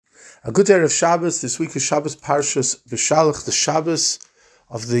A good Erev Shabbos. This week is Shabbos Parshas B'Shalach, the Shabbos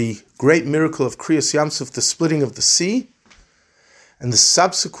of the great miracle of Kriyas Yamsuf, the splitting of the sea, and the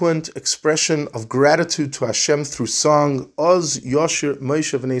subsequent expression of gratitude to Hashem through song, Oz Yoshir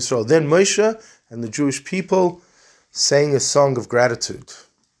Moshe V'nei Yisrael. Then Moshe and the Jewish people sang a song of gratitude.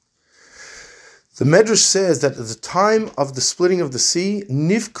 The Medrash says that at the time of the splitting of the sea,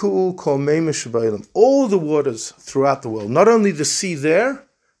 Nivku Kol Meimah Shebaylam, all the waters throughout the world, not only the sea there,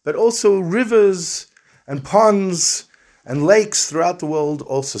 but also rivers and ponds and lakes throughout the world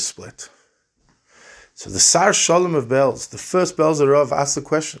also split. So the Sar Shalom of bells, the first bells of asked the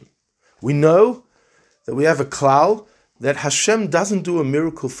question. We know that we have a klal that Hashem doesn't do a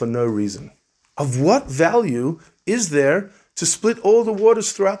miracle for no reason. Of what value is there to split all the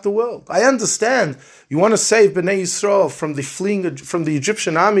waters throughout the world? I understand you want to save Bnei Yisrael from the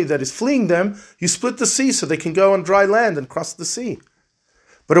Egyptian army that is fleeing them. You split the sea so they can go on dry land and cross the sea.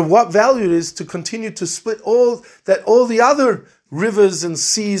 But of what value it is to continue to split all the other rivers and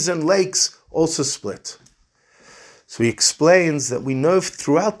seas and lakes also split. So he explains that we know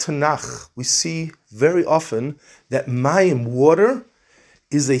throughout Tanakh, we see very often that Mayim, water,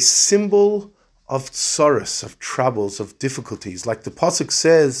 is a symbol of tsaros, of troubles, of difficulties. Like the Pasuk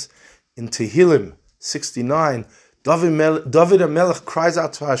says in Tehillim 69, David HaMelech cries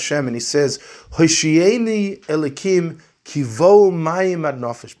out to Hashem and he says, Hoshieni Elikim Kivo Mayim ad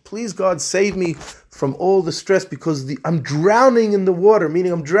nafesh. Please God, save me from all the stress because I'm drowning in the water,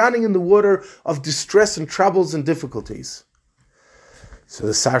 meaning I'm drowning in the water of distress and troubles and difficulties. So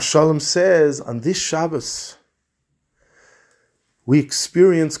the Sar Shalom says, on this Shabbos, we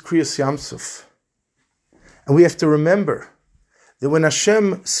experience Kriyas Yamsuf. And we have to remember that when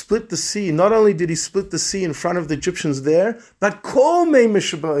Hashem split the sea, not only did he split the sea in front of the Egyptians there, but Kol Meimah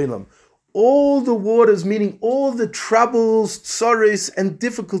Shebaylam, all the waters, meaning all the troubles, sorrows, and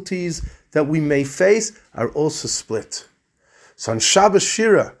difficulties that we may face are also split. So on Shabbos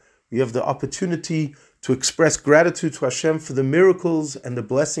Shira, we have the opportunity to express gratitude to Hashem for the miracles and the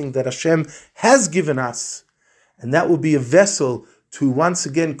blessing that Hashem has given us. And that will be a vessel to once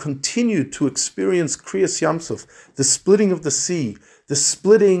again continue to experience Kriyas Yamsuf, the splitting of the sea, the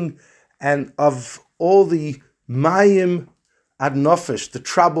splitting and of all the Mayim ad nafesh, the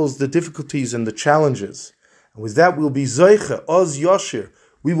troubles, the difficulties, and the challenges. And with that, we'll be Zoicha, Oz Yoshir.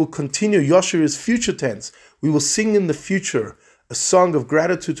 We will continue. Yoshir is future tense. We will sing in the future a song of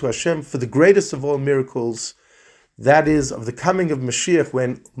gratitude to Hashem for the greatest of all miracles, that is, of the coming of Mashiach,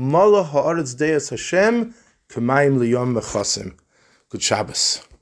 when Mala Ha'aretz Deis Hashem, K'mayim Liyom Mechasim. Good Shabbos.